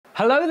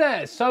Hello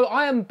there, so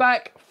I am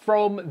back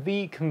from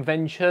the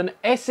convention,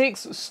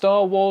 Essex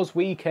Star Wars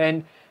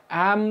weekend,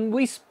 and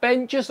we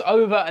spent just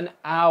over an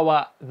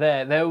hour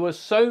there. There were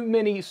so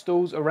many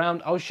stalls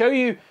around. I'll show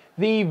you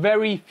the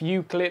very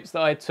few clips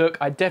that I took.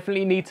 I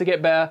definitely need to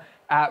get better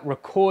at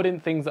recording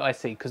things that I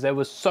see because there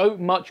was so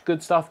much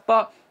good stuff,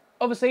 but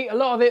obviously a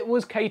lot of it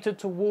was catered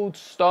towards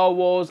Star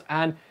Wars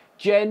and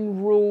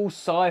general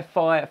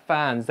sci-fi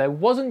fans. There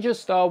wasn't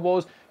just Star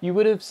Wars. You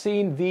would have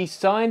seen the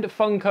signed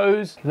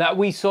Funkos that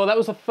we saw. That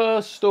was the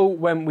first stall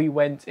when we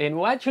went in.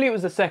 Well, actually it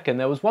was the second.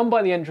 There was one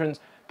by the entrance,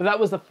 but that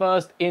was the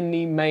first in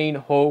the main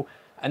hall.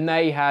 And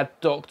they had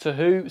Doctor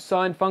Who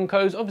signed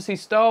Funkos, obviously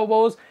Star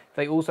Wars.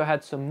 They also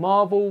had some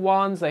Marvel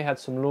ones. They had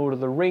some Lord of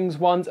the Rings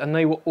ones, and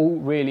they were all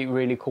really,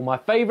 really cool. My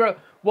favorite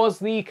was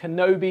the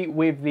Kenobi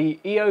with the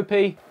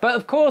EOP. But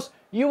of course,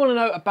 you want to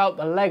know about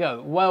the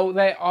Lego. Well,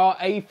 there are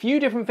a few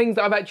different things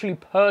that I've actually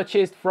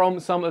purchased from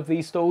some of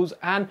these stalls,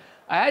 and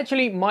I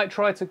actually might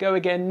try to go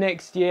again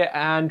next year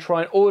and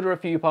try and order a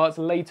few parts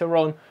later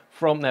on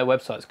from their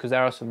websites, because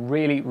there are some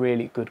really,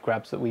 really good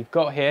grabs that we've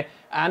got here.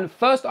 And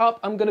first up,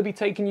 I'm going to be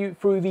taking you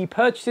through the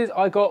purchases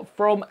I got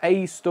from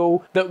a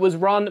stall that was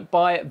run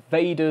by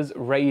Vader's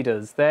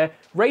Raiders. They're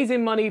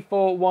raising money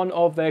for one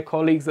of their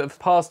colleagues that have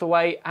passed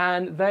away,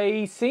 and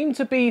they seem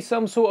to be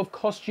some sort of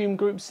costume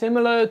group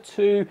similar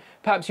to,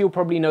 perhaps you'll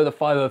probably know, the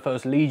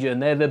 501st Legion.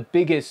 They're the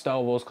biggest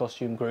Star Wars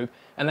costume group,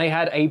 and they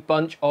had a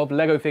bunch of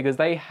Lego figures.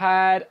 They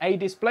had a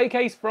display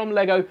case from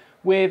Lego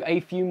with a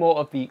few more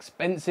of the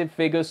expensive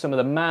figures, some of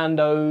the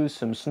Mandos,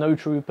 some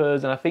snowtroopers,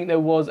 and I think there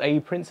was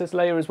a Princess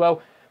Leia as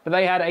well. But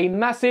they had a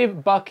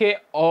massive bucket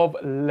of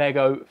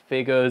Lego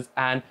figures,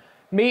 and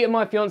me and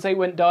my fiance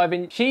went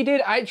diving. She did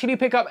actually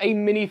pick up a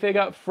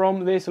minifigure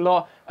from this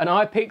lot, and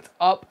I picked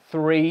up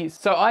 3.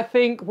 So I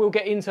think we'll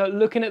get into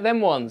looking at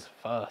them ones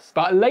first.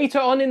 But later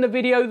on in the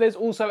video, there's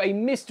also a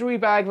mystery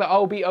bag that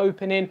I'll be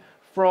opening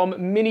from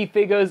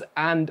Minifigures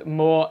and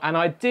more. And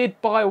I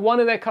did buy one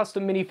of their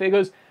custom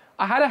minifigures.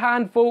 I had a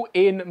handful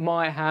in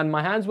my hand.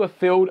 My hands were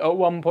filled at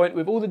one point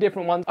with all the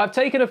different ones. I've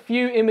taken a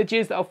few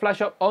images that will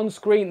flash up on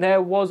screen.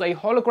 There was a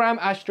hologram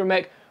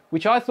astromech,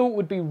 which I thought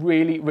would be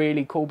really,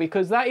 really cool,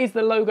 because that is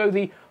the logo,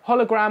 the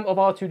hologram of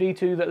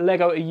R2-D2 that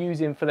Lego are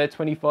using for their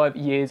 25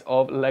 years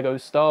of Lego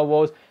Star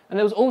Wars. And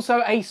there was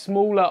also a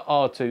smaller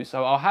R2,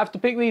 so I'll have to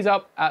pick these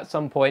up at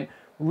some point.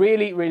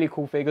 Really, really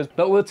cool figures,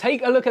 but we'll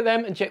take a look at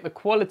them and check the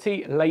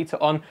quality later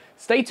on.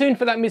 Stay tuned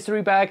for that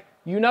mystery bag.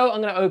 You know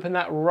I'm going to open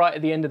that right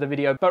at the end of the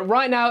video. But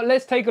right now,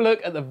 let's take a look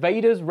at the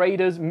Vader's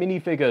Raiders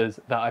minifigures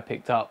that I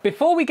picked up.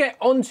 Before we get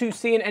on to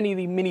seeing any of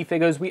the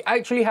minifigures, we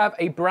actually have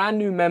a brand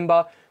new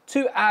member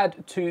to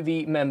add to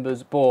the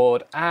members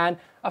board. And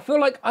I feel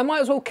like I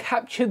might as well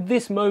capture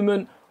this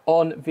moment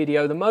on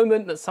video, the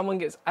moment that someone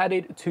gets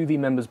added to the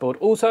members board.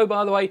 Also,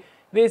 by the way,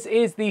 this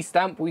is the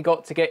stamp we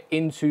got to get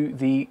into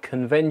the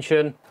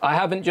convention. I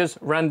haven't just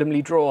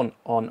randomly drawn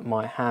on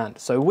my hand.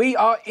 So we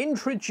are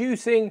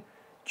introducing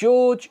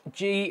George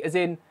G, as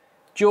in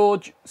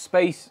George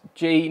space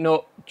G,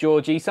 not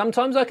Georgie.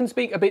 Sometimes I can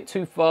speak a bit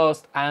too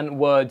fast and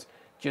words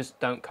just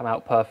don't come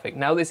out perfect.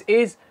 Now this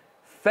is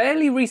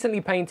fairly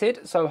recently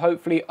painted, so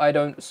hopefully I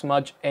don't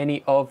smudge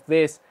any of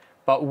this.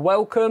 But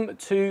welcome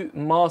to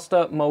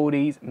Master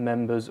Mouldie's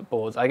members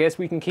boards. I guess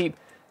we can keep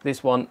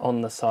this one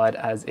on the side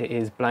as it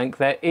is blank.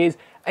 There is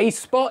a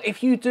spot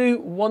if you do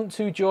want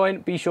to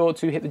join. Be sure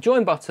to hit the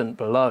join button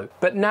below.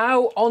 But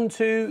now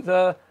onto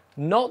the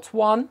not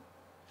 1,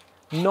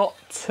 not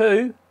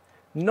 2,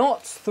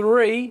 not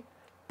 3,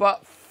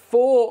 but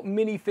 4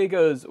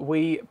 minifigures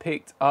we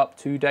picked up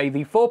today.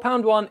 The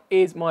 £4 one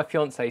is my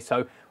fiance,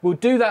 so we'll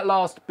do that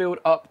last, build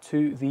up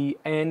to the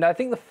end. I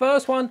think the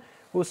first one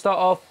we'll start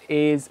off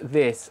is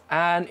this,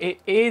 and it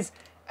is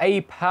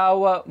a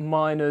Power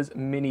Miners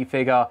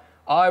minifigure.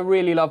 I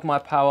really love my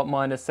Power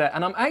Miner set,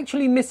 and I'm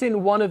actually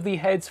missing one of the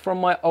heads from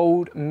my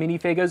old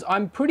minifigures.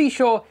 I'm pretty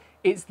sure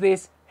it's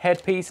this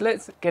headpiece.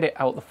 Let's get it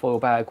out the foil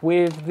bag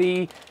with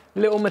the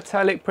little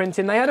metallic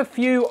printing. They had a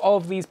few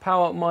of these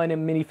Power Miner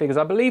minifigures.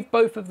 I believe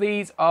both of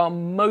these are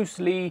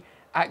mostly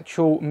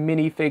actual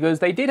minifigures.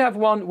 They did have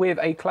one with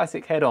a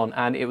classic head on,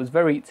 and it was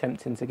very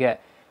tempting to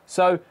get.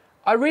 So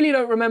I really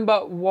don't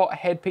remember what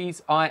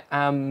headpiece I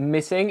am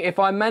missing. If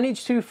I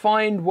manage to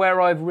find where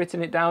I've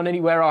written it down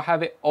anywhere, I'll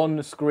have it on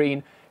the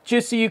screen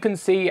just so you can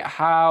see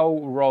how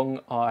wrong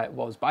I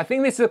was. But I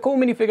think this is a cool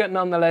minifigure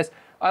nonetheless.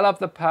 I love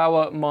the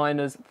Power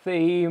Miners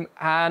theme,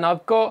 and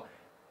I've got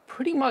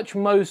pretty much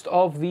most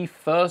of the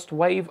first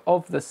wave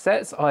of the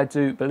sets, I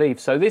do believe.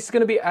 So this is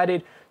going to be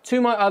added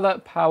to my other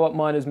Power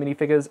Miners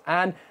minifigures,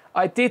 and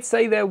I did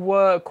say there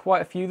were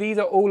quite a few. These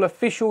are all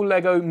official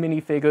Lego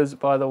minifigures,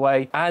 by the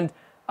way, and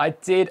I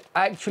did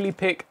actually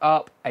pick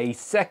up a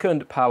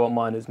second Power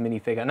Miners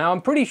minifigure. Now,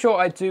 I'm pretty sure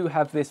I do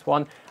have this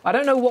one. I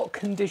don't know what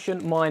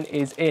condition mine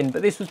is in,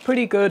 but this was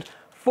pretty good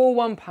for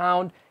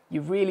 £1.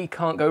 You really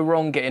can't go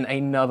wrong getting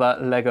another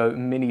Lego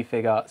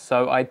minifigure.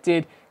 So I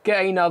did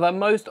get another.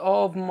 Most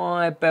of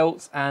my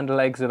belts and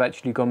legs have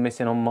actually gone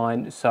missing on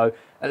mine, so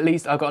at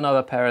least I got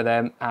another pair of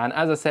them. And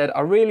as I said,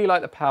 I really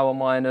like the Power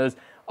Miners.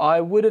 I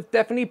would have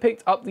definitely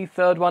picked up the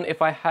third one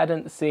if I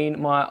hadn't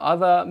seen my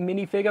other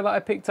minifigure that I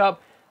picked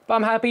up. But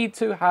I'm happy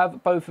to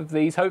have both of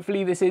these.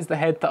 Hopefully this is the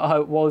head that I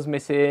was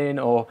missing,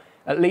 or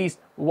at least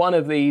one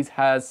of these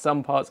has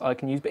some parts I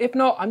can use. But if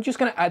not, I'm just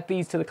going to add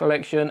these to the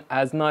collection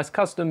as nice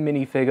custom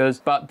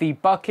minifigures. But the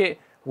bucket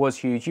was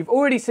huge. You've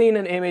already seen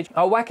an image.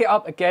 I'll whack it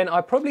up again.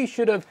 I probably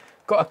should have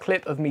got a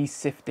clip of me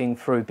sifting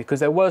through, because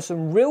there were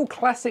some real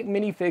classic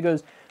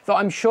minifigures that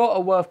I'm sure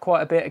are worth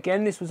quite a bit.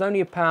 Again, this was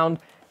only £1,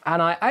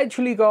 and I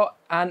actually got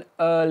an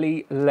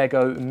early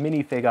Lego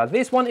minifigure.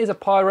 This one is a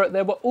pirate.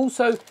 There were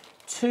also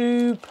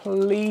 2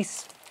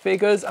 police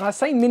figures, and I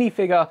say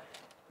minifigure,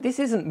 this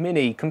isn't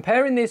mini.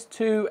 Comparing this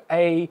to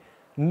a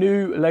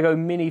new Lego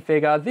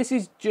minifigure, this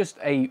is just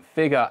a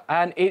figure,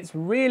 and it's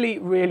really,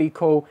 really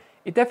cool.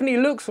 It definitely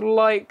looks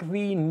like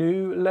the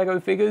new Lego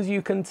figures.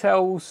 You can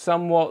tell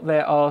somewhat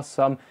there are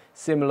some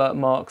similar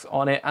marks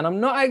on it, and I'm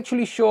not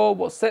actually sure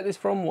what set this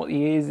from, what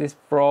year is this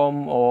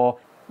from, or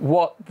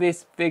what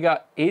this figure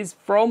is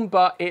from,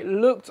 but it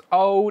looked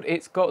old.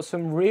 It's got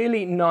some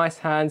really nice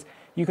hands.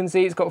 You can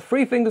see it's got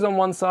 3 fingers on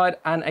one side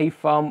and a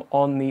thumb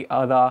on the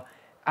other.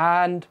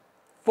 And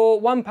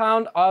for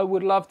 £1, I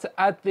would love to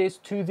add this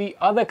to the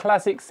other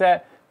classic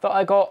set that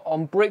I got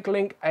on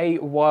Bricklink a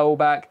while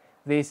back.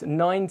 This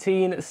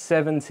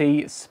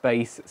 1970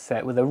 space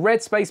set with a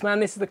red spaceman.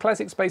 This is the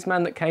classic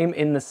spaceman that came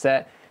in the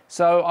set.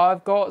 So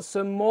I've got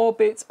some more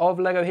bits of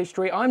Lego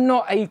history. I'm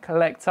not a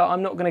collector.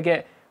 I'm not going to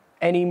get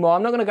any more.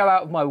 I'm not going to go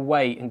out of my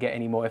way and get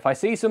any more. If I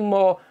see some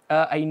more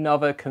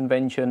another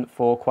convention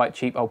for quite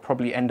cheap, I'll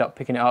probably end up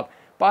picking it up.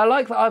 But I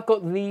like that I've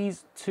got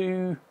these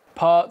 2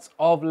 parts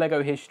of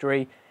Lego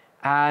history,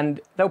 and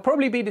they'll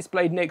probably be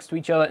displayed next to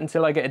each other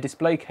until I get a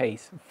display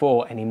case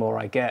for any more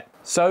I get.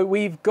 So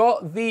we've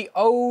got the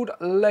old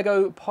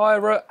Lego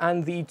Pirate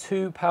and the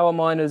 2 Power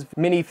Miners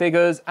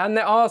minifigures, and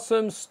there are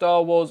some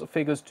Star Wars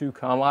figures to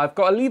come. I've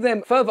got to leave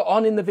them further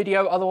on in the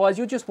video, otherwise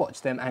you'll just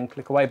watch them and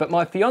click away. But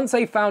my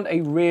fiance found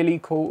a really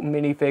cool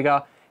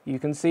minifigure. You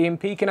can see him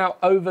peeking out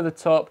over the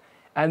top,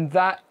 and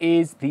that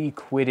is the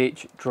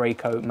Quidditch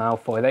Draco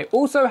Malfoy. They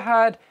also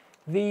had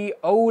the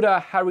older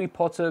Harry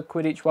Potter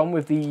Quidditch one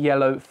with the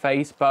yellow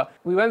face, but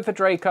we went for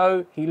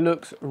Draco. He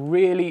looks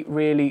really,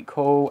 really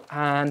cool,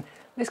 and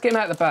let's get him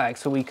out of the bag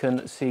so we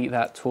can see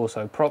that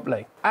torso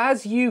properly.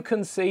 As you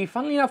can see,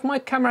 funnily enough, my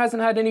camera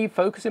hasn't had any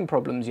focusing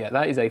problems yet.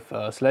 That is a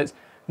first. Let's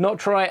not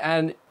try,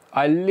 and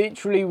I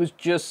literally was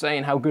just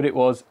saying how good it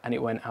was and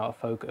it went out of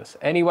focus.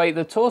 Anyway,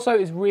 the torso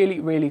is really,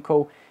 really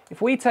cool.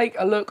 If we take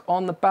a look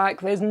on the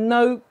back, there's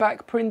no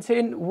back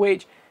printing,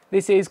 which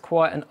this is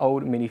quite an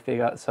old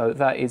minifigure, so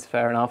that is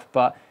fair enough.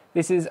 But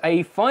this is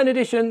a fine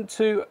addition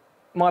to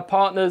my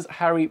partner's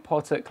Harry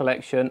Potter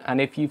collection. And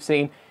if you've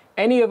seen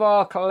any of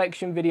our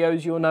collection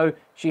videos, you'll know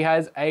she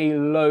has a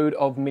load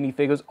of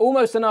minifigures,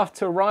 almost enough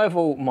to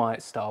rival my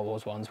Star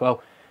Wars ones.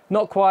 Well,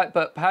 not quite,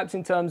 but perhaps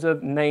in terms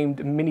of named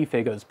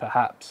minifigures,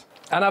 perhaps.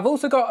 And I've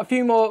also got a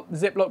few more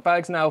Ziploc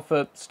bags now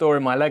for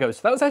storing my Legos,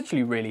 so that was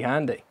actually really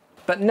handy.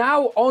 But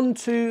now on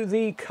to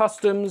the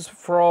customs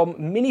from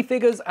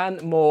Minifigures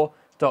and More.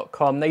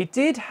 They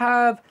did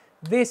have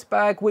this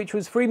bag, which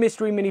was 3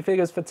 mystery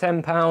minifigures for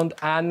 £10,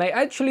 and they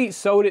actually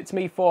sold it to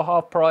me for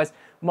half price.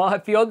 My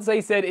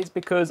fiance said it's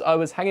because I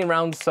was hanging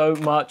around so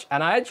much,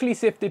 and I actually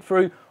sifted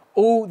through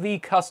all the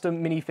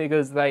custom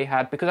minifigures they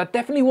had because I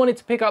definitely wanted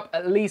to pick up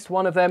at least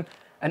one of them,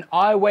 and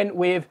I went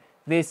with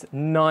this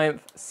 9th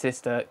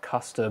Sister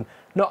custom.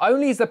 Not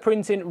only is the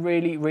printing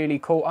really, really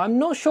cool, I'm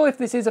not sure if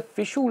this is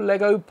official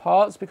Lego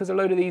parts because a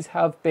load of these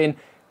have been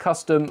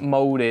custom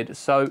molded.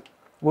 So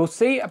we'll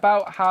see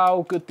about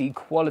how good the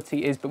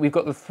quality is, but we've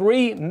got the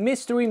 3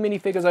 mystery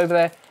minifigures over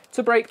there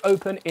to break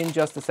open in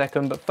just a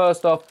second. But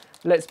first off,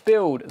 let's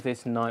build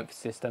this 9th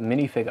Sister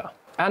minifigure.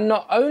 And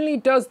not only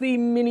does the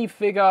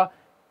minifigure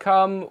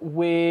come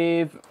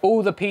with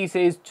all the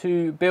pieces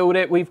to build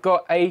it, we've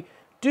got a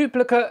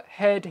duplicate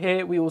head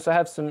here. We also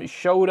have some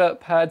shoulder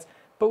pads,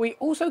 but we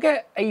also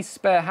get a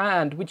spare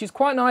hand, which is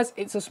quite nice.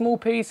 It's a small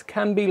piece,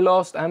 can be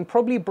lost and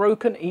probably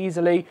broken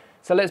easily.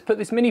 So let's put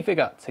this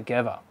minifigure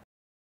together.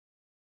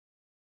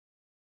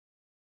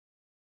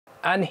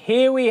 And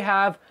here we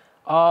have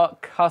our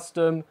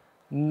custom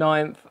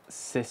 9th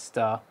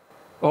Sister.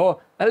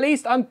 Or at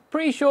least I'm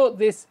pretty sure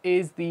this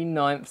is the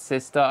 9th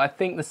Sister. I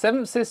think the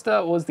 7th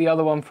Sister was the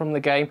other one from the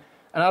game.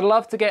 And I'd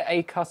love to get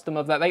a custom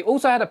of that. They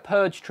also had a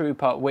Purge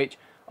Trooper, which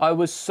I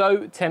was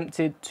so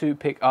tempted to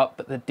pick up.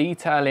 But the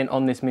detailing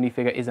on this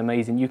minifigure is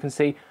amazing. You can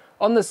see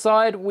on the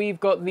side,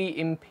 we've got the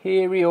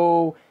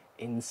Imperial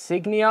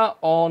insignia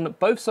on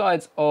both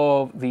sides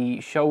of the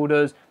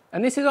shoulders.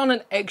 And this is on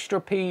an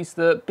extra piece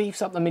that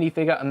beefs up the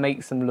minifigure and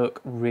makes them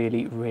look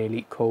really,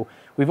 really cool.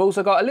 We've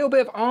also got a little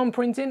bit of arm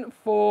printing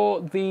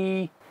for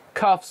the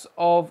cuffs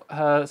of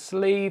her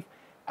sleeve,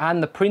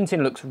 and the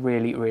printing looks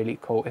really, really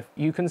cool. If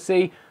you can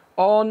see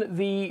on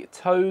the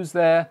toes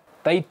there,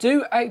 they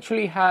do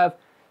actually have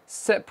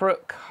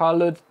separate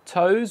coloured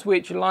toes,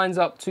 which lines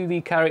up to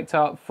the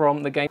character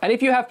from the game. And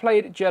if you have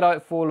played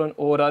Jedi Fallen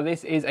Order,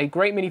 this is a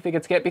great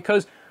minifigure to get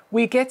because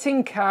we're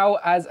getting Cal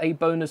as a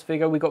bonus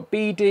figure. We got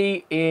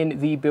BD in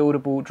the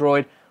buildable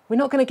droid. We're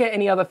not going to get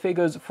any other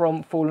figures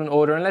from Fallen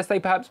Order unless they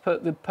perhaps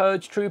put the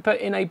Purge Trooper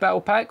in a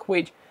battle pack,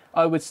 which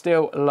I would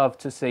still love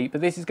to see.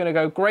 But this is going to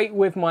go great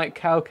with my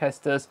Cal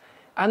Kestis.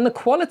 And the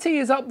quality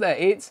is up there.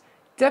 It's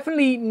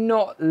definitely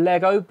not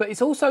Lego, but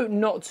it's also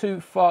not too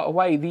far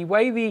away. The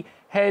way the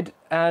head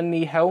and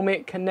the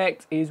helmet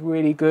connect is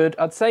really good.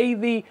 I'd say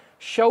the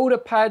shoulder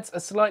pads are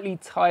slightly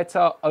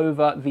tighter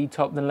over the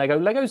top than Lego.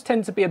 Legos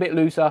tend to be a bit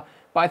looser,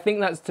 but I think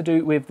that's to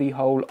do with the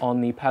hole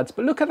on the pads.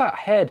 But look at that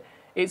head.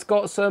 It's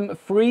got some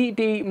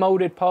 3D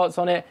molded parts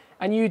on it,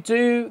 and you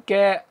do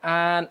get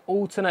an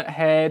alternate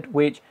head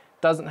which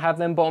doesn't have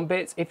them bottom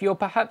bits. If you're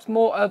perhaps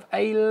more of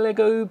a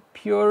Lego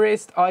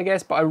purist, I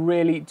guess, but I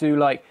really do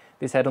like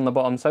this head on the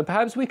bottom. So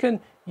perhaps we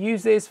can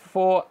use this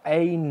for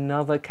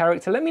another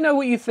character. Let me know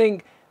what you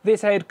think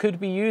this head could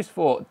be used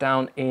for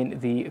down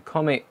in the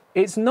comic.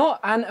 It's not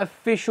an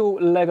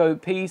official Lego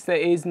piece. There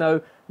is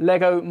no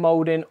Lego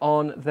molding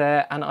on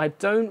there, and I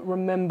don't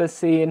remember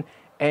seeing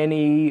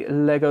any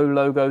Lego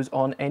logos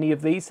on any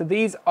of these. So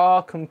these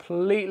are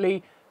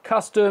completely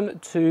custom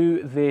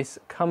to this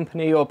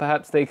company, or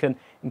perhaps they can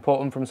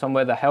import them from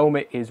somewhere. The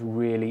helmet is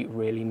really,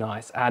 really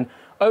nice. And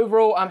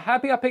overall, I'm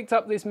happy I picked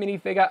up this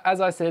minifigure. As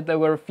I said, there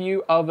were a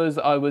few others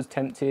I was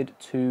tempted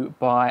to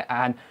buy,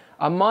 and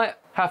I might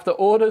have to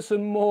order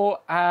some more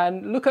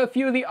and look at a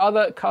few of the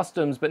other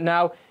customs. But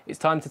now it's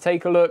time to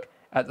take a look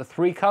at the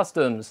 3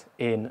 customs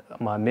in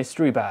my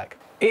mystery bag.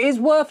 It is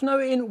worth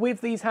noting with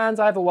these hands,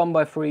 I have a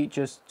 1x3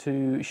 just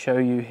to show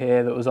you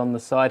here that was on the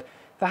side.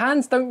 The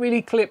hands don't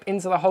really clip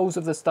into the holes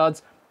of the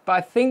studs, but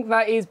I think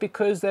that is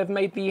because they've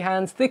made the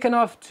hands thick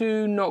enough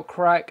to not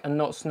crack and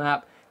not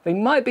snap. They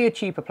might be a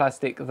cheaper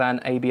plastic than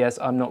ABS,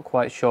 I'm not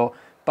quite sure,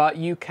 but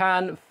you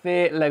can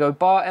fit Lego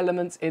bar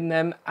elements in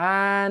them,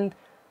 and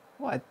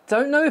well, I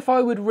don't know if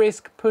I would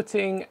risk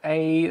putting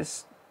a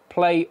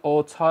plate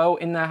or tile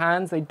in their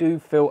hands. They do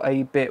feel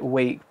a bit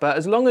weak, but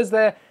as long as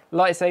they're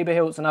lightsaber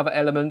hilts and other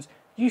elements,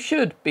 you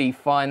should be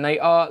fine. They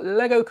are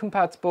Lego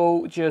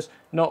compatible, just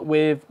not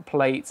with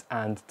plates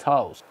and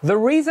tiles. The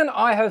reason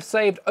I have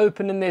saved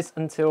opening this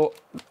until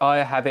I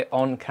have it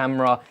on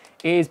camera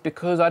is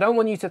because I don't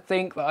want you to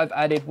think that I've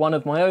added one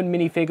of my own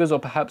minifigures, or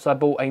perhaps I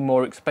bought a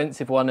more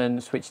expensive one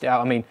and switched it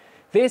out. I mean,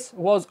 this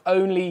was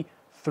only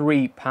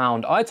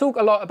 £3. I talk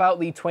a lot about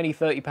the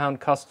 £20–30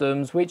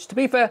 customs, which to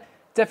be fair,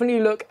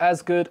 definitely look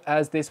as good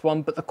as this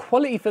one, but the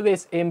quality for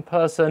this in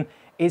person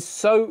is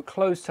so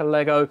close to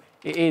Lego.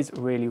 It is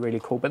really, really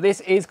cool. But this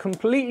is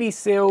completely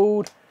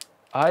sealed.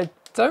 I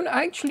don't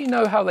actually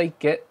know how they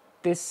get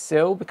this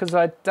seal, because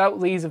I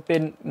doubt these have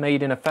been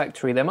made in a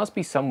factory. There must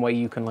be some way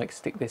you can like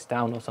stick this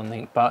down or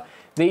something, but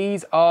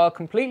these are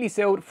completely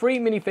sealed. 3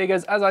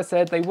 minifigures. As I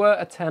said, they were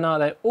a tenner.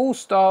 They're all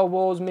Star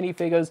Wars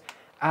minifigures,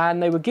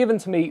 and they were given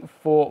to me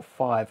for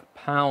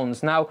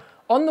 £5. Now,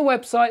 on the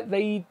website,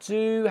 they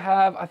do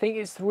have, I think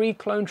it's 3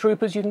 clone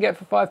troopers you can get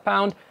for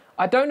 £5.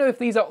 I don't know if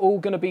these are all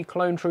going to be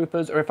clone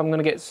troopers or if I'm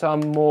going to get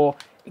some more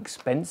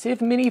expensive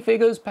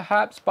minifigures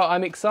perhaps, but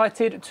I'm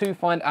excited to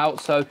find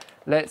out. So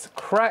let's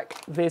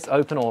crack this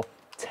open, or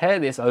tear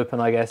this open,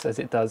 I guess, as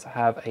it does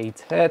have a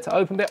tear to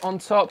open bit on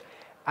top.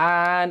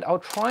 And I'll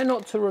try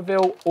not to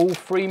reveal all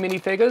 3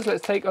 minifigures.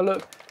 Let's take a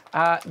look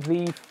at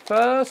the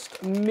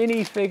first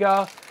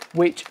minifigure,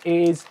 which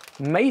is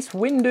Mace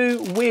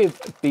Windu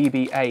with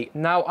BB-8.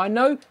 Now, I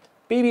know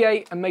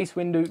BB-8 and Mace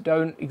Windu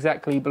don't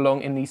exactly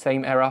belong in the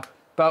same era,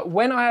 but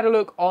when I had a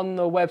look on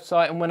the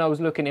website and when I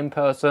was looking in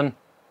person,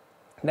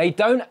 they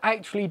don't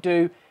actually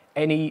do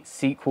any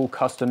sequel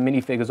custom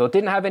minifigures, or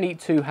didn't have any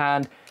to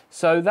hand.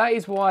 So that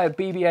is why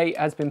BB-8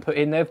 has been put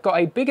in. They've got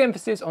a big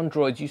emphasis on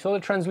droids. You saw the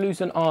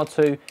translucent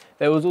R2.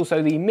 There was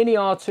also the mini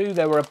R2.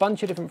 There were a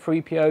bunch of different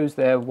 3POs.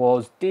 There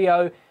was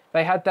Dio.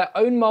 They had their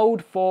own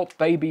mold for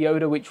Baby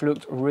Yoda, which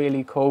looked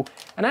really cool.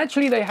 And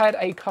actually they had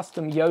a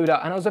custom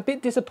Yoda, and I was a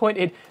bit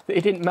disappointed that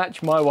it didn't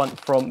match my one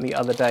from the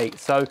other day.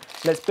 So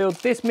let's build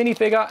this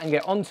minifigure and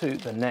get on to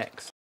the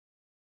next.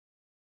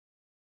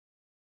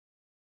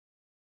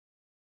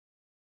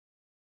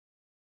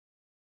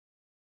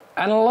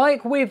 And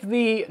like with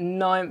the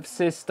 9th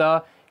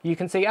sister, you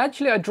can see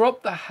actually I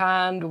dropped the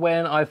hand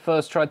when I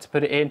first tried to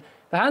put it in.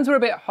 The hands were a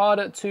bit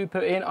harder to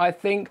put in. I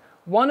think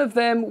one of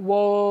them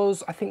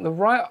was, I think the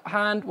right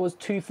hand was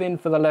too thin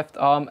for the left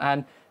arm,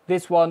 and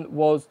this one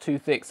was too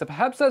thick. So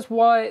perhaps that's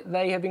why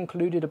they have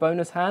included a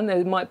bonus hand.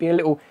 There might be a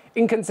little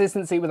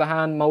inconsistency with the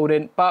hand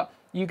molding, but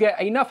you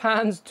get enough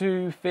hands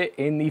to fit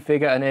in the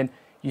figure, and then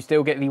you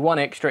still get the 1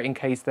 extra in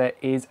case there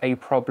is a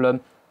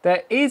problem.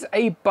 There is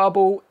a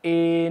bubble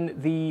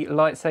in the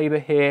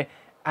lightsaber here,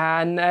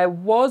 and there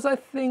was, I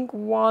think,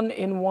 one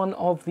in one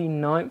of the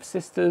 9th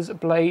sister's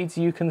blades.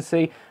 You can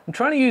see, I'm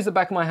trying to use the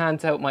back of my hand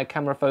to help my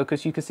camera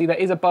focus. You can see there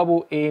is a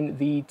bubble in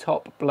the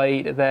top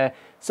blade there.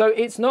 So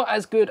it's not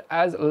as good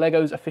as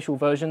Lego's official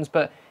versions,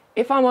 but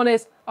if I'm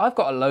honest, I've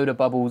got a load of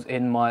bubbles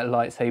in my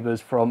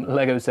lightsabers from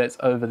Lego sets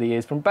over the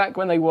years, from back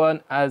when they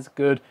weren't as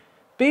good.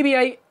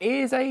 BB-8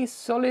 is a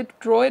solid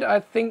droid.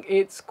 I think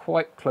it's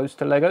quite close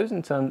to Legos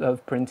in terms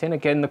of printing.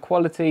 Again, the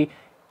quality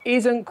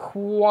isn't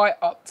quite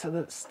up to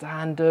the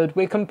standard.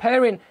 We're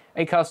comparing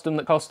a custom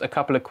that cost a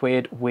couple of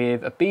quid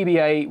with a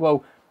BB-8.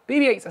 Well,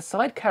 BB-8's a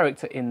side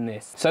character in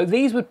this, so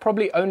these would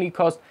probably only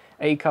cost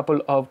a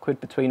couple of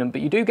quid between them,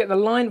 but you do get the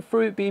line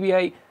through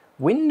BB-8.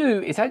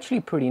 Windu is actually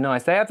pretty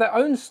nice. They have their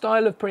own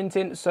style of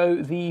printing, so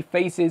the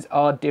faces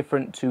are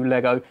different to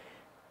Lego.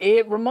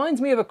 It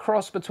reminds me of a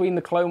cross between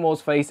the Clone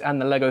Wars face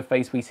and the Lego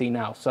face we see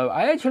now. So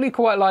I actually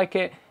quite like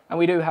it. And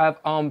we do have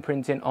arm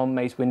printing on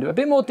Mace Windu. A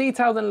bit more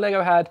detail than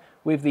Lego had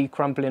with the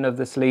crumpling of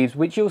the sleeves,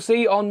 which you'll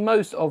see on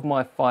most of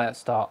my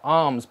Firestar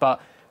arms.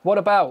 But what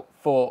about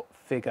for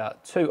figure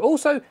 2?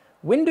 Also,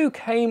 Windu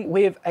came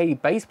with a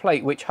base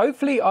plate, which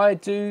hopefully I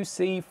do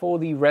see for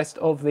the rest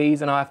of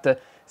these. And I have to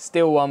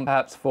steal one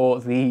perhaps for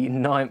the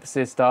 9th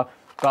sister.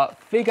 But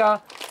figure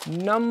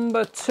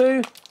number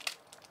 2.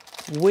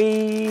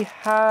 We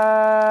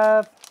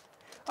have,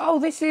 oh,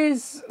 this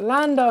is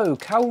Lando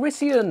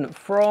Calrissian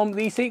from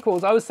the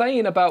sequels. I was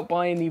saying about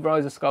buying the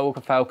Rise of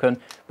Skywalker Falcon,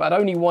 but I'd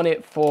only want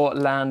it for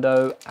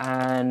Lando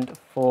and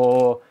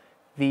for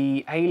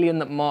the alien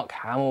that Mark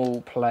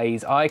Hamill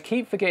plays. I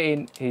keep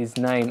forgetting his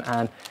name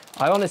and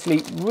I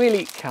honestly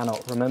really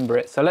cannot remember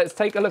it. So let's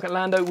take a look at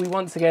Lando. We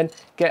once again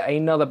get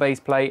another base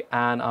plate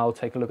and I'll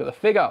take a look at the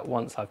figure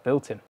once I've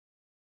built him.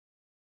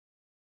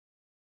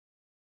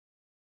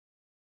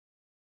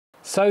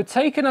 So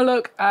taking a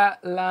look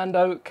at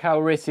Lando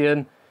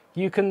Calrissian,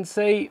 you can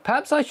see,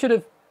 perhaps I should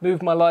have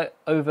moved my light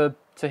over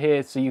to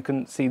here so you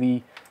can see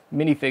the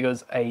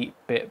minifigures a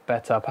bit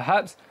better.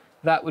 Perhaps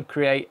that would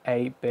create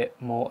a bit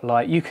more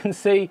light. You can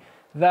see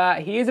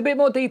that he is a bit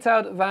more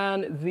detailed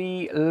than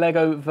the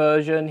Lego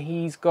version.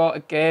 He's got,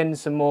 again,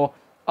 some more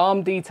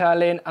arm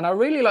detailing, and I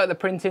really like the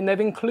printing. They've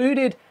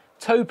included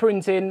toe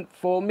printing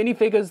for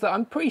minifigures that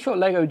I'm pretty sure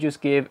Lego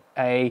just give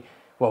a,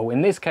 well,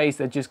 in this case,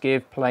 they just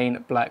give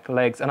plain black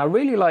legs. And I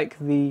really like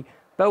the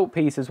belt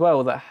piece as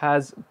well that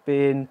has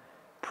been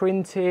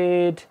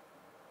printed.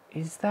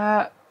 Is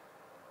that,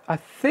 I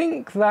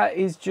think that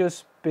is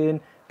just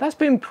been, that's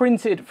been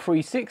printed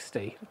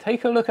 360.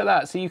 Take a look at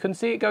that. So you can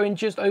see it going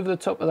just over the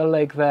top of the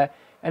leg there.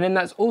 And then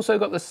that's also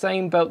got the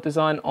same belt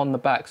design on the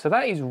back. So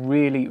that is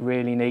really,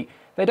 really neat.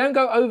 They don't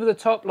go over the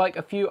top like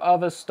a few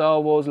other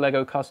Star Wars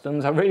Lego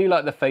customs. I really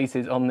like the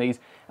faces on these.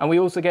 And we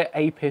also get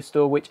a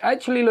pistol, which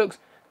actually looks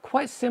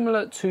quite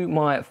similar to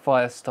my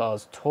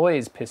Firestar's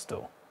Toys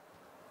pistol.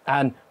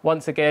 And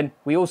once again,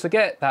 we also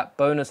get that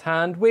bonus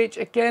hand, which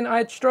again, I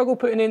had struggled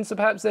putting in, so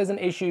perhaps there's an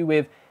issue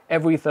with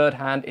every third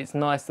hand. It's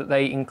nice that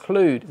they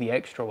include the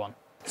extra one.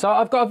 So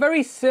I've got a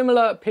very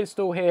similar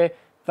pistol here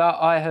that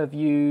I have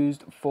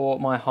used for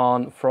my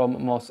Han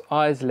from Mos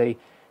Eisley.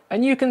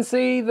 And you can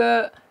see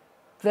that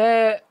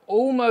they're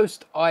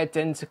almost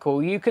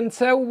identical. You can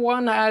tell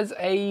one has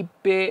a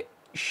bit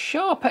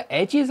sharper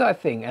edges, I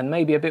think, and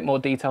maybe a bit more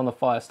detail on the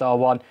Firestar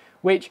one,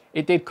 which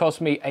it did cost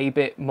me a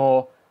bit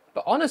more.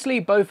 But honestly,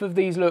 both of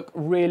these look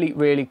really,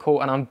 really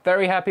cool, and I'm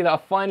very happy that I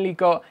finally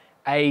got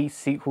a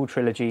sequel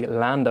trilogy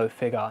Lando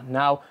figure.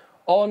 Now,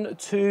 on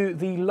to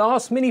the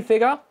last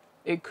minifigure.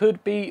 It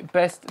could be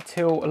best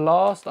till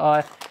last.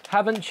 I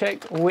haven't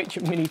checked which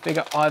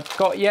minifigure I've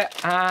got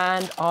yet,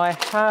 and I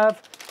have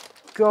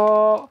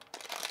got,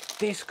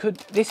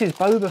 this is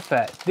Boba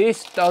Fett.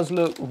 This does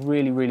look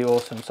really, really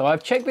awesome. So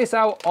I've checked this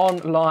out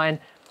online,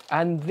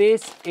 and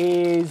this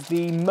is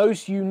the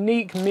most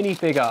unique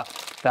minifigure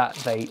that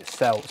they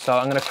sell. So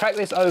I'm gonna crack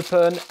this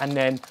open and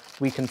then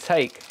we can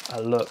take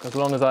a look, as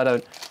long as I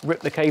don't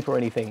rip the cape or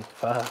anything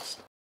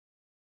first.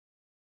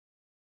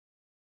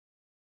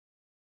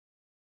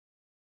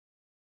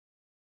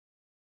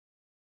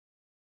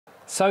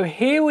 So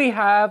here we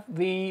have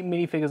the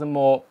minifigures and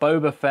more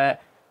Boba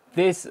Fett.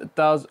 This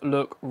does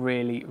look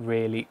really,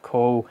 really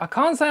cool. I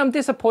can't say I'm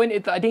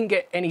disappointed that I didn't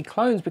get any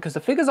clones because the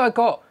figures I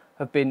got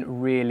have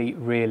been really,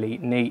 really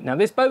neat. Now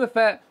this Boba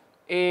Fett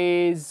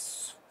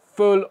is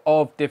full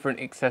of different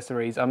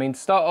accessories. I mean, to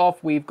start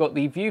off, we've got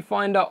the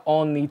viewfinder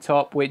on the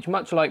top, which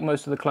much like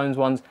most of the clones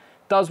ones,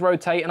 does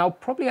rotate, and I'll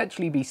probably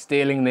actually be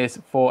stealing this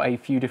for a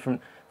few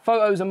different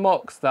photos and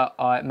mocks that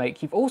I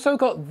make. You've also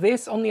got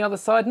this on the other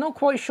side, not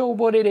quite sure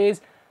what it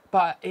is,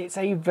 but it's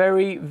a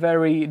very,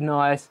 very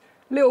nice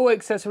little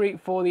accessory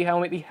for the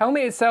helmet. The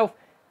helmet itself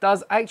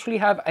does actually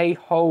have a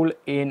hole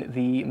in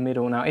the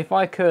middle. Now, if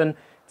I can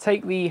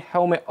take the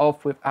helmet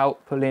off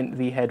without pulling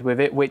the head with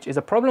it, which is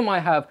a problem I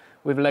have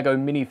with Lego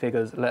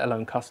minifigures, let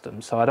alone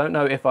custom. So I don't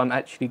know if I'm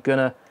actually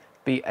gonna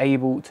be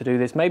able to do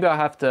this. Maybe I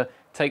have to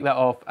take that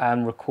off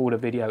and record a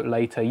video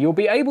later. You'll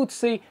be able to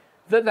see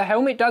that the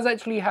helmet does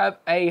actually have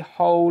a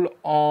hole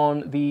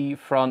on the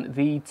front.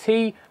 The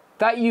T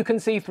that you can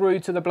see through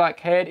to the black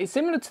head is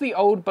similar to the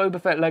old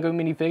Boba Fett Lego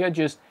minifigure,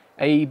 just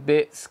a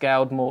bit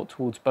scaled more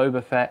towards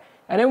Boba Fett.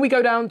 And then we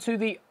go down to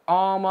the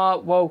armor.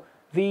 Well,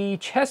 the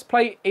chest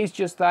plate is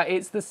just that.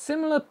 It's the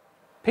similar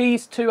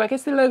piece to, I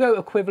guess the Lego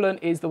equivalent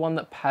is the one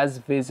that Paz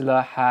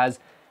Vizsla has.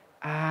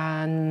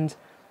 And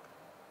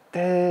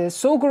there's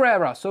Saw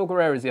Gerrera. Saw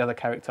Gerrera is the other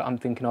character I'm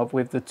thinking of,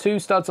 with the 2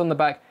 studs on the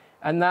back,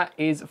 and that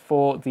is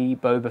for the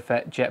Boba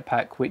Fett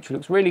jetpack, which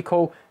looks really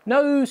cool.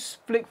 No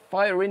split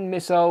firing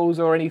missiles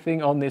or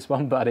anything on this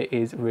one, but it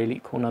is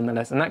really cool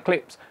nonetheless. And that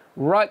clips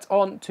right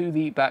on to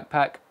the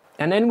backpack.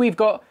 And then we've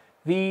got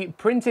the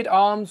printed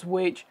arms,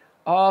 which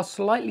are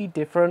slightly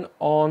different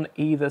on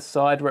either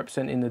side,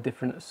 representing the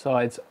different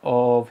sides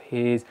of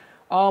his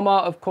armor.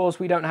 Of course,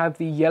 we don't have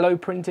the yellow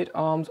printed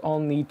arms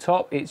on the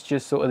top. It's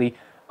just sort of the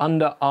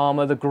under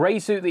armor, the grey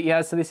suit that he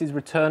has. So this is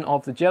Return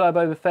of the Jedi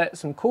Boba Fett.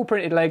 Some cool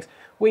printed legs.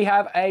 We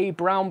have a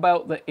brown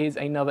belt that is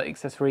another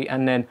accessory,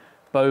 and then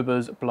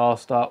Boba's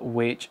blaster,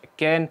 which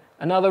again,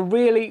 another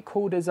really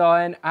cool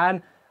design.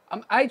 And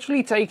I'm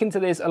actually taking to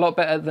this a lot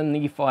better than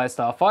the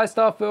Firestar.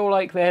 Firestar feel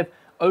like they've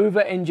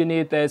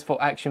over-engineered theirs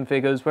for action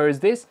figures, whereas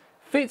this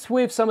fits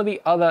with some of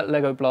the other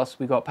Lego blasters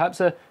we got. Perhaps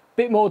a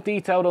bit more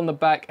detailed on the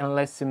back and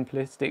less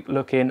simplistic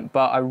looking,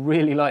 but I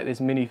really like this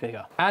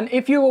minifigure. And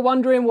if you were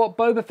wondering what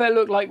Boba Fett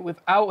looked like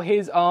without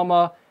his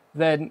armor,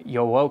 then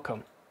you're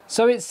welcome.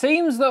 So it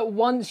seems that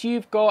once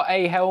you've got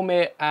a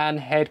helmet and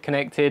head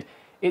connected,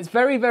 it's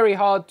very, very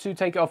hard to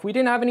take it off. We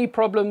didn't have any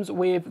problems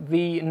with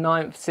the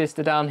 9th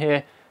sister down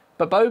here,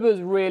 but Boba's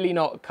really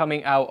not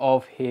coming out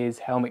of his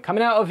helmet,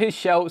 coming out of his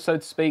shell, so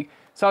to speak.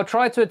 So I'll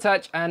try to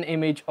attach an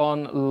image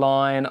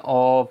online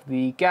of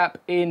the gap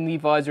in the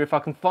visor if I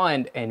can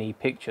find any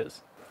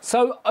pictures.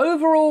 So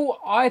overall,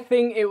 I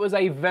think it was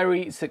a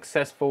very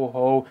successful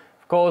haul.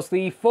 Of course,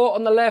 the fort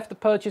on the left,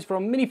 purchased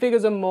from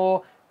Minifigures and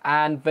More,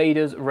 and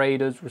Vader's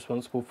Raiders,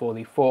 responsible for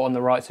the fort on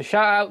the right. So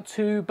shout out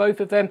to both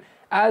of them,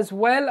 as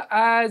well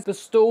as the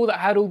stall that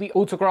had all the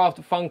autographed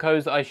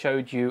Funkos that I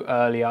showed you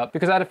earlier,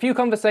 because I had a few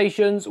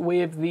conversations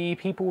with the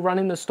people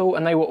running the stall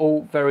and they were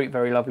all very,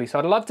 very lovely. So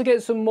I'd love to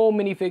get some more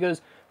minifigures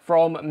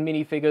from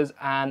Minifigures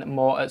and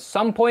More at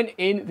some point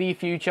in the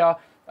future.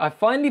 I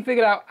finally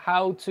figured out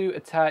how to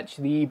attach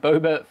the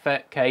Boba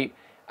Fett cape,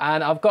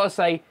 and I've got to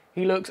say,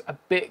 he looks a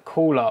bit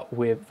cooler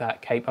with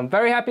that cape. I'm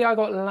very happy I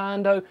got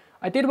Lando.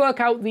 I did work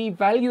out the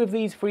value of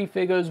these 3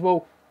 figures.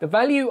 Well, the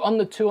value on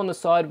the 2 on the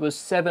side was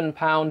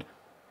 £7,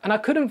 and I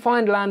couldn't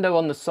find Lando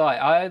on the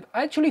site. I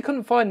actually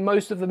couldn't find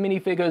most of the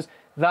minifigures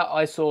that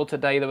I saw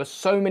today. There were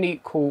so many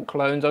cool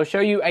clones. I'll show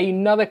you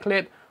another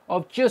clip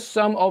of just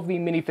some of the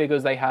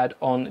minifigures they had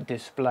on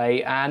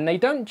display. And they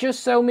don't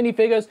just sell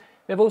minifigures,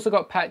 they've also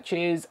got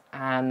patches,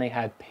 and they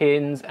had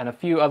pins and a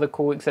few other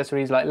cool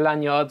accessories like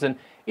lanyards and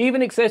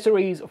even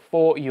accessories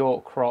for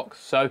your Crocs.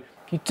 So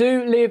if you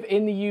do live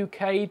in the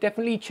UK,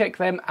 definitely check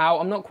them out.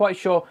 I'm not quite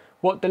sure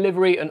what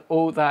delivery and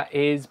all that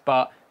is,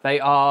 but they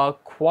are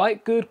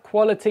quite good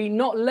quality,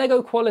 not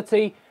Lego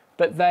quality,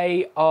 but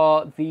they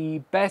are the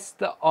best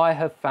that I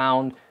have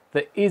found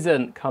that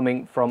isn't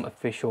coming from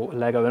official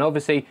Lego. And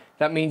obviously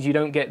that means you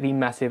don't get the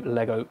massive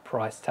Lego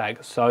price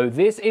tag. So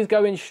this is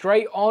going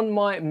straight on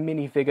my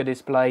minifigure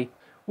display.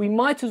 We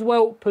might as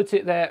well put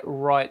it there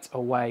right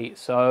away.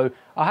 So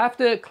I have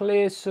to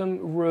clear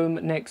some room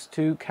next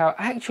to Cal.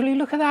 Actually,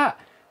 look at that.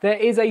 There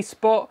is a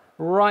spot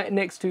right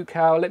next to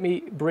Cal. Let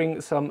me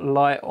bring some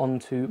light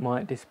onto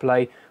my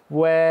display,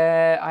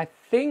 where I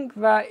think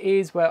that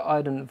is where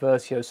Iden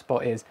Versio's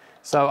spot is.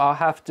 So I'll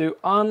have to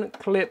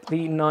unclip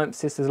the 9th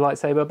sister's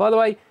lightsaber. By the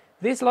way,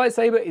 this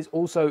lightsaber is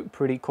also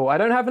pretty cool. I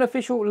don't have an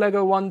official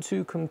Lego one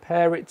to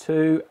compare it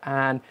to,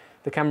 and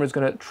the camera's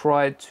going to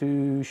try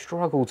to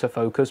struggle to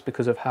focus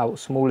because of how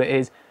small it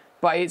is,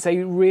 but it's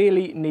a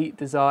really neat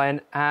design.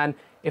 And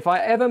if I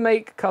ever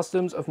make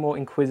customs of more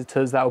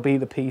Inquisitors, that'll be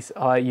the piece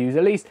I use,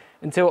 at least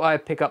until I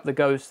pick up the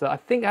Ghost that I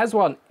think has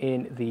one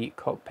in the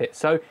cockpit.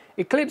 So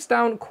it clips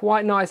down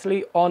quite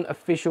nicely on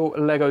official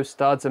Lego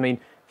studs. I mean,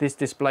 this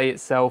display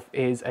itself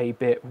is a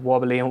bit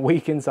wobbly and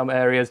weak in some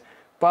areas,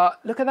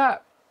 but look at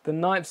that. The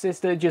 9th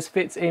sister just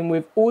fits in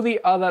with all the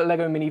other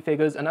Lego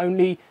minifigures, and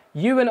only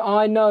you and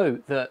I know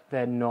that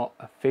they're not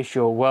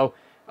official. Well,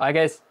 I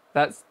guess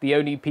that's the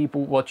only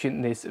people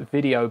watching this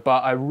video,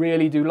 but I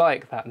really do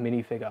like that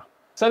minifigure.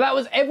 So that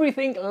was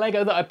everything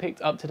Lego that I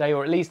picked up today,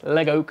 or at least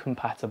Lego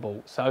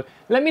compatible. So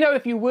let me know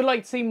if you would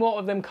like to see more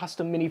of them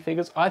custom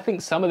minifigures. I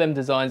think some of them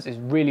designs is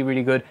really,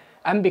 really good.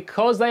 And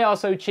because they are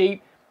so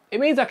cheap, it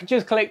means I could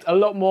just collect a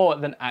lot more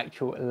than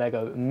actual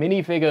Lego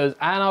minifigures.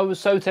 And I was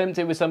so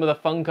tempted with some of the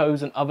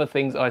Funkos and other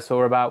things I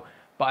saw about,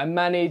 but I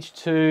managed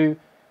to,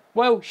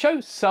 well,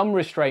 show some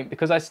restraint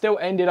because I still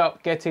ended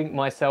up getting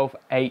myself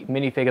 8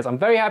 minifigures. I'm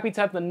very happy to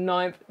have the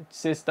 9th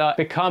sister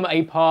become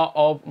a part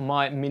of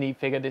my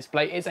minifigure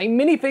display. It's a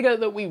minifigure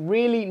that we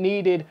really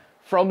needed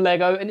from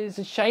Lego, and it's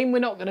a shame we're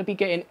not going to be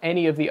getting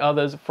any of the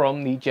others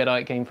from the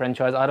Jedi game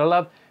franchise. I'd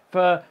love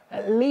for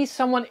at least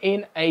someone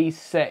in a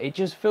set. It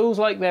just feels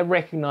like they're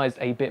recognized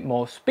a bit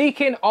more.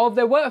 Speaking of,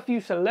 there were a few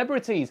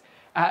celebrities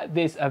at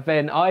this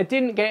event. I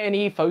didn't get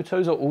any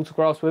photos or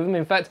autographs with them.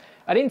 In fact,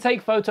 I didn't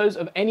take photos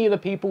of any of the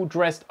people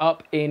dressed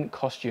up in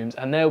costumes,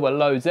 and there were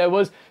loads. There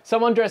was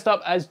someone dressed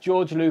up as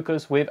George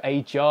Lucas with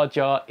a Jar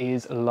Jar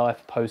is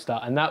Life poster,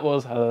 and that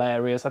was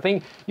hilarious. I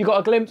think you got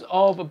a glimpse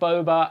of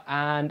Boba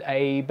and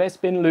a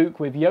Bespin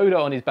Luke with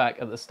Yoda on his back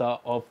at the start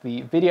of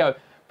the video.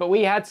 But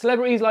we had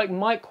celebrities like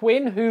Mike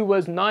Quinn, who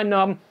was 9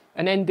 num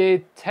and then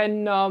did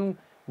 10 num,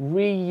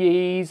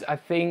 Ree's, I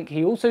think.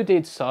 He also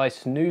did Sai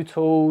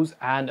Snootles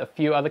and a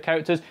few other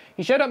characters.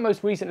 He showed up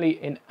most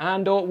recently in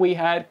Andor. We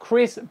had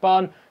Chris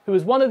Bunn, who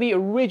was one of the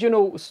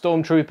original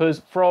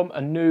Stormtroopers from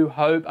A New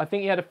Hope. I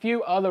think he had a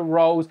few other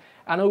roles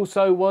and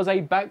also was a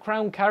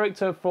background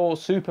character for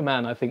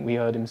Superman, I think we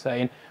heard him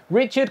saying.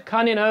 Richard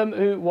Cunningham,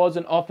 who was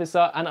an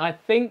officer, and I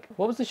think,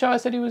 what was the show I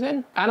said he was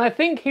in? And I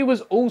think he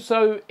was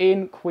also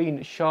in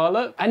Queen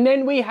Charlotte. And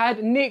then we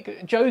had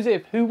Nick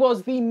Joseph, who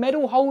was the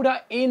medal holder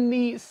in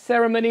the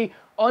ceremony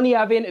on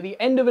Yavin at the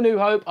end of A New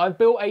Hope. I've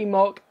built a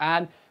mock,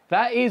 and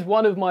that is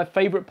one of my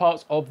favourite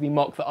parts of the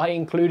mock, that I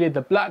included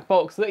the black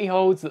box that he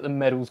holds that the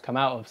medals come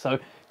out of. So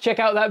check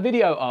out that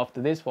video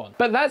after this one.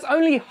 But that's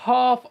only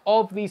half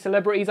of the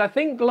celebrities. I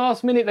think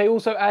last minute they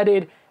also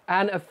added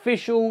an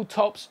official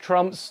Topps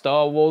Trumps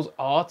Star Wars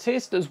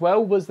artist as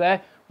well was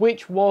there,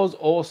 which was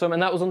awesome,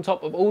 and that was on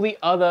top of all the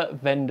other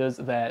vendors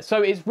there.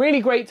 So it's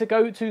really great to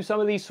go to some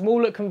of these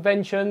smaller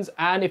conventions,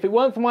 and if it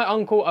weren't for my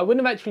uncle, I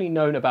wouldn't have actually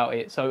known about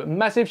it. So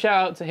massive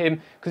shout out to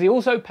him, because he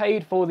also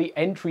paid for the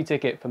entry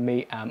ticket for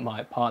me and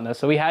my partner.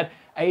 So we had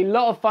a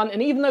lot of fun,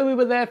 and even though we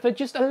were there for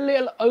just a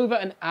little over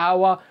an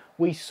hour,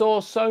 we saw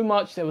so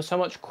much. There was so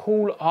much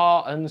cool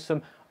art and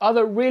some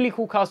other really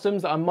cool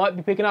customs that I might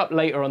be picking up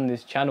later on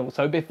this channel.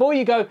 So before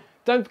you go,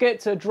 don't forget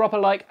to drop a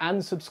like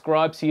and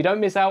subscribe so you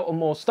don't miss out on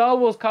more Star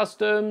Wars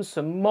customs,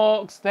 some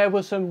mocks. There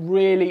were some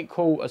really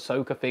cool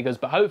Ahsoka figures,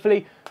 but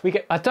hopefully we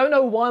get... I don't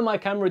know why my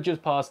camera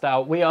just passed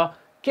out. We are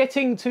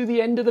getting to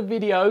the end of the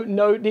video,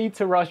 no need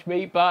to rush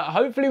me, but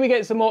hopefully we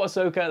get some more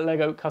Ahsoka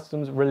Lego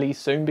customs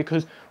released soon,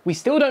 because we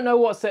still don't know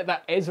what set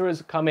that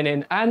Ezra's coming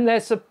in, and they're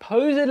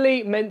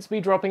supposedly meant to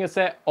be dropping a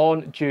set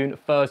on June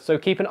 1st, so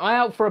keep an eye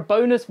out for a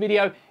bonus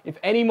video if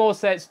any more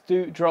sets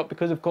do drop,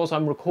 because of course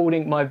I'm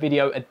recording my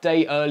video a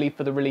day early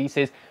for the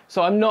releases,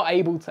 so I'm not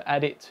able to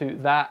add it to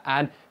that.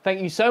 And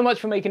thank you so much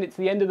for making it to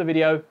the end of the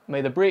video.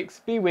 May the bricks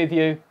be with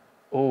you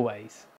always.